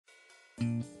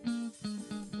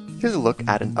Here's a look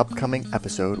at an upcoming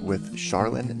episode with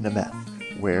Charlene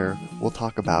Nemeth, where we'll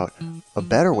talk about a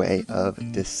better way of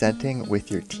dissenting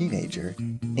with your teenager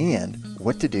and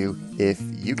what to do if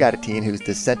you got a teen who's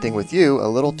dissenting with you a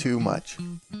little too much.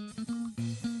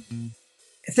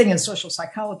 A thing in social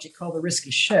psychology called the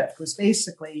risky shift was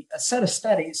basically a set of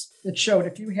studies that showed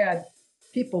if you had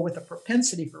people with a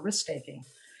propensity for risk-taking,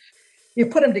 you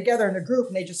put them together in a group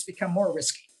and they just become more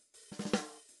risky.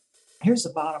 Here's the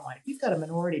bottom line. If you've got a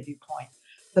minority viewpoint,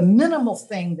 the minimal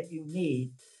thing that you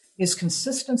need is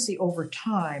consistency over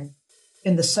time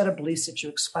in the set of beliefs that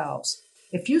you espouse.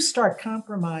 If you start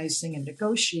compromising and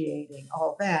negotiating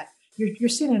all that, you're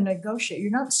seen as negotiate.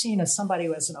 You're not seen as somebody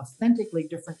who has an authentically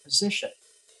different position.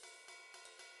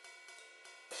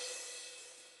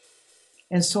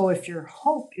 And so if your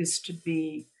hope is to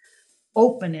be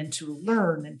open and to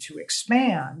learn and to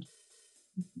expand,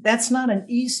 that's not an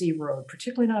easy road,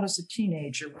 particularly not as a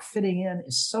teenager, where fitting in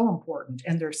is so important.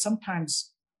 And there's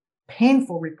sometimes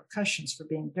painful repercussions for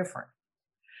being different.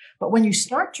 But when you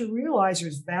start to realize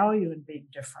there's value in being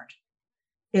different,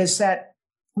 is that,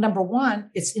 number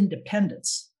one, it's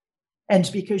independence. And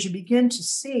because you begin to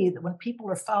see that when people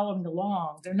are following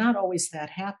along, they're not always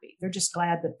that happy. They're just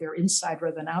glad that they're inside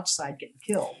rather than outside getting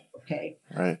killed, okay?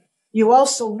 Right. You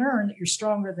also learn that you're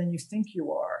stronger than you think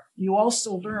you are. You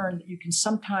also learn that you can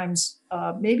sometimes,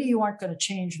 maybe you aren't going to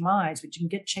change minds, but you can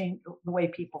get change the way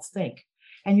people think.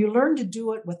 And you learn to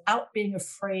do it without being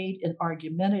afraid and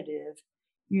argumentative.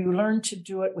 You learn to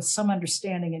do it with some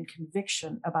understanding and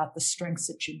conviction about the strengths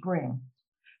that you bring.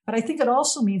 But I think it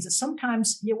also means that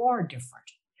sometimes you are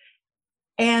different.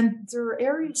 And there are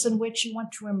areas in which you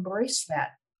want to embrace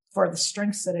that for the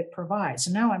strengths that it provides.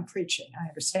 And now I'm preaching, I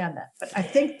understand that. But I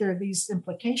think there are these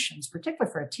implications,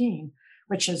 particularly for a teen,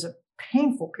 which is a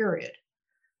painful period.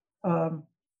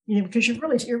 Because you're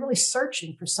really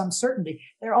searching for some certainty.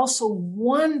 They're also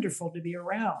wonderful to be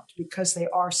around because they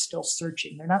are still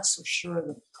searching. They're not so sure of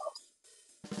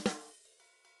themselves.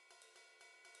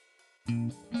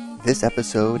 This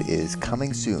episode is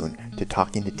coming soon to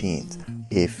Talking to Teens.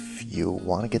 If you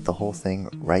want to get the whole thing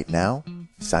right now,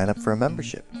 sign up for a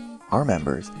membership. Our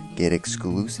members get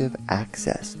exclusive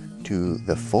access to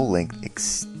the full-length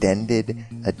extended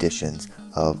editions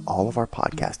of all of our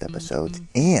podcast episodes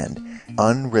and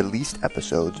unreleased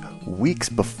episodes weeks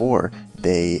before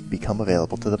they become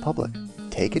available to the public.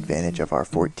 Take advantage of our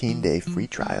 14-day free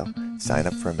trial. Sign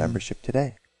up for a membership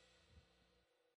today.